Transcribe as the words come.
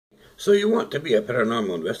So you want to be a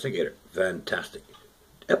paranormal investigator? Fantastic.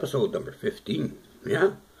 Episode number 15.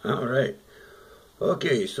 Yeah? Alright.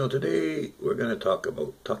 Okay, so today we're going to talk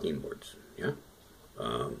about talking boards. Yeah?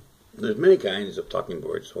 There's many kinds of talking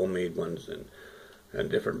boards, homemade ones and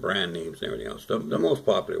different brand names and everything else. The most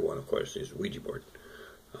popular one, of course, is Ouija board.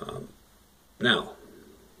 Now,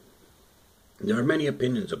 there are many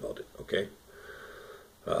opinions about it, okay?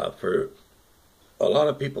 For a lot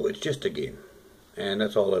of people, it's just a game. And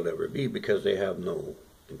that's all it'll ever be because they have no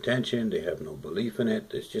intention, they have no belief in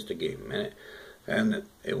it. It's just a game, and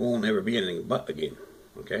it won't ever be anything but a game,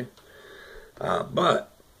 okay?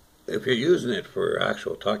 But if you're using it for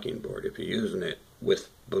actual talking board, if you're using it with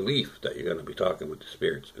belief that you're going to be talking with the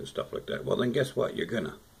spirits and stuff like that, well then guess what? You're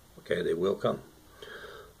gonna, okay? They will come,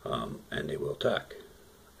 and they will attack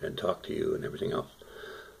and talk to you and everything else.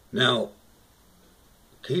 Now,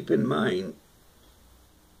 keep in mind,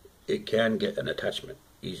 it can get an attachment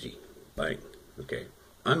easy buying, okay?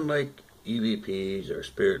 Unlike EVPs or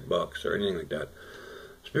spirit box or anything like that,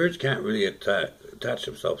 spirits can't really attach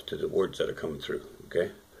themselves to the words that are coming through,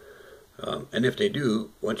 okay? And if they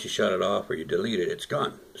do, once you shut it off or you delete it, it's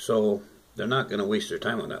gone. So they're not going to waste their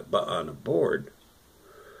time on that. But on a board,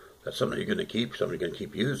 that's something you're going to keep, something you're going to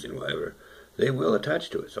keep using, whatever, they will attach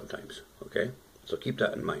to it sometimes, okay? So keep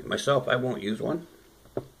that in mind. Myself, I won't use one,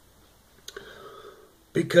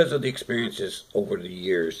 because of the experiences over the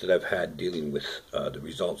years that I've had dealing with the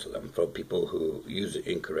results of them from people who use it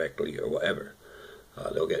incorrectly or whatever.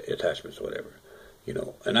 They'll get attachments or whatever, you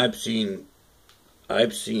know. And I've seen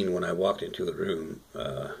when I walked into a room,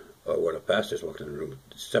 or when a pastor's walked in a room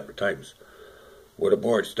separate times, where the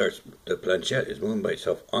board starts, the planchette is moving by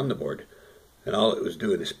itself on the board, and all it was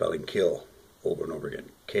doing is spelling kill over and over again.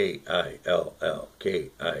 K-I-L-L,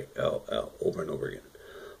 K-I-L-L, over and over again.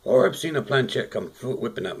 Or I've seen a planchette come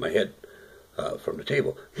whipping at my head from the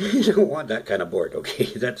table. You don't want that kind of board, okay?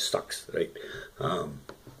 That sucks, right?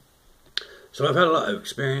 So I've had a lot of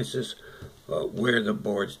experiences where the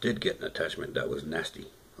boards did get an attachment that was nasty,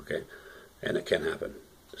 okay? And it can happen.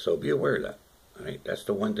 So be aware of that, all right? That's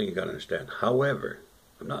the one thing you got to understand. However,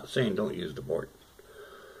 I'm not saying don't use the board.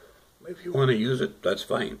 If you want to use it, that's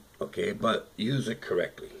fine, okay? But use it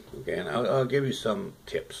correctly, okay? And I'll give you some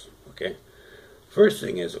tips, okay? First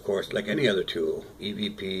thing is, of course, like any other tool,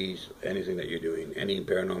 EVPs, anything that you're doing, any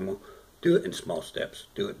paranormal, do it in small steps.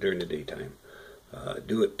 Do it during the daytime.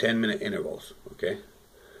 Do it 10-minute intervals, okay?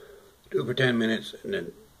 Do it for 10 minutes and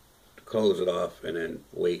then close it off and then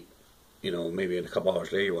wait. You know, maybe in a couple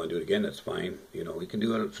hours later you want to do it again, that's fine. You know, you can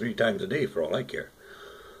do it 3 times a day for all I care.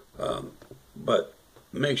 But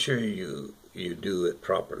make sure you do it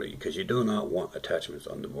properly because you do not want attachments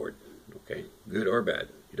on the board, okay? Good or bad.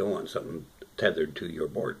 You don't want something tethered to your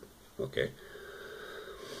board, okay?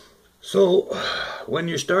 So when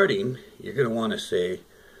you're starting, you're going to want to say,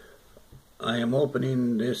 I am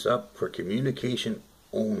opening this up for communication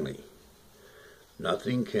only.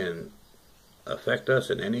 Nothing can affect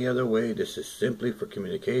us in any other way. This is simply for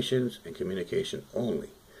communications and communication only.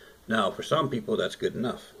 Now, for some people, that's good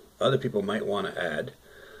enough. Other people might want to add,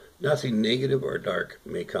 nothing negative or dark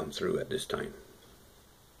may come through at this time,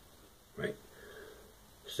 right?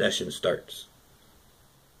 Session starts.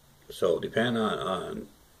 So depending on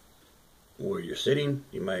where you're sitting,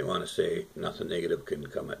 you might want to say nothing negative can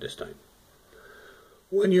come at this time.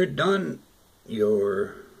 When you're done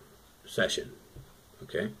your session,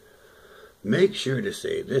 okay, make sure to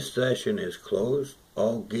say this session is closed.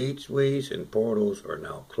 All gateways and portals are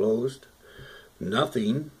now closed.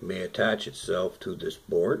 Nothing may attach itself to this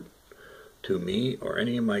board, to me, or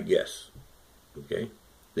any of my guests, okay?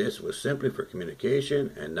 This was simply for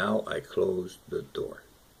communication, and now I close the door.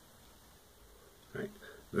 Right?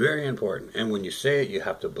 Very important. And when you say it, you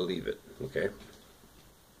have to believe it, okay?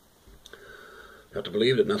 You have to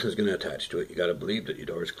believe that nothing's going to attach to it. You got to believe that your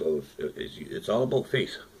door is closed. It's all about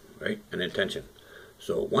faith, right? And intention.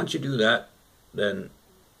 So once you do that, then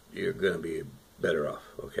you're going to be better off,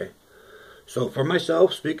 okay? So for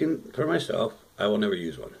myself, speaking for myself, I will never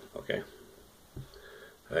use one, okay?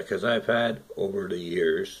 Because I've had, over the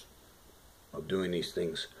years of doing these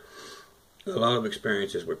things, a lot of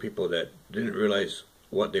experiences where people that didn't realize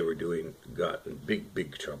what they were doing got in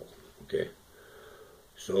big trouble, okay?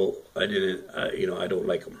 So I don't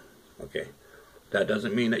like them, okay? That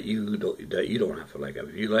doesn't mean that you don't have to like them.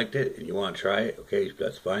 If you liked it and you want to try it, okay,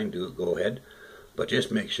 that's fine, do it, go ahead. But just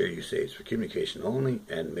make sure you say it's for communication only,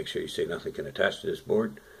 and make sure you say nothing can attach to this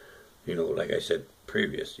board. You know, like I said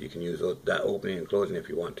previous, you can use that opening and closing if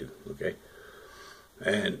you want to, okay?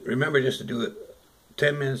 And remember just to do it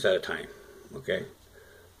 10 minutes at a time, okay?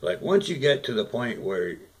 Like once you get to the point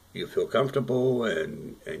where you feel comfortable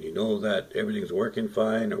and you know that everything's working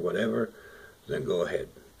fine or whatever, then go ahead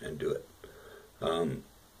and do it.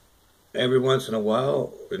 Every once in a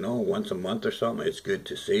while, once a month or something, it's good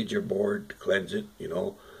to sage your board, to cleanse it,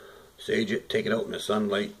 sage it, take it out in the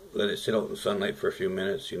sunlight, let it sit out in the sunlight for a few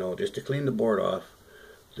minutes, just to clean the board off,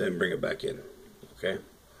 then bring it back in, okay?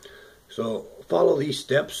 So follow these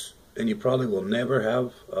steps and you probably will never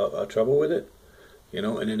have trouble with it,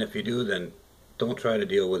 and then if you do, then don't try to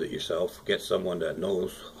deal with it yourself. Get someone that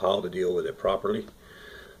knows how to deal with it properly,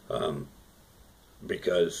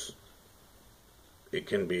 because it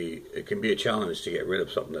can be a challenge to get rid of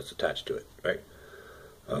something that's attached to it, right?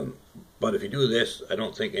 But if you do this, I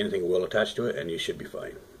don't think anything will attach to it, and you should be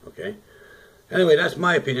fine. Okay. Anyway, that's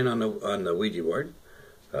my opinion on the Ouija board.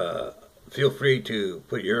 Feel free to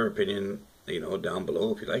put your opinion, down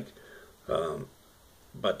below if you like.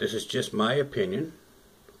 But this is just my opinion.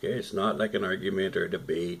 Okay, it's not like an argument or a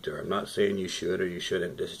debate, or I'm not saying you should or you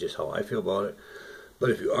shouldn't. This is just how I feel about it. But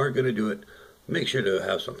if you aren't going to do it, make sure to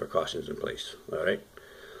have some precautions in place. All right.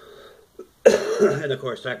 And of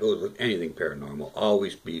course, that goes with anything paranormal.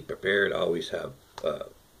 Always be prepared. Always have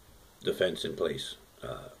defense in place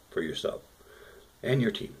for yourself and your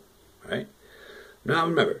team. All right. Now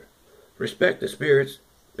remember, respect the spirits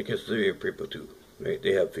because they're your people too. Right?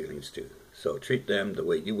 They have feelings too. So treat them the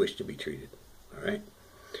way you wish to be treated. All right.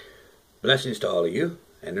 Blessings to all of you.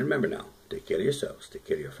 And remember now, take care of yourselves. Take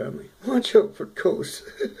care of your family. Watch out for ghosts.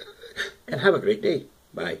 And have a great day.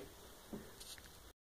 Bye.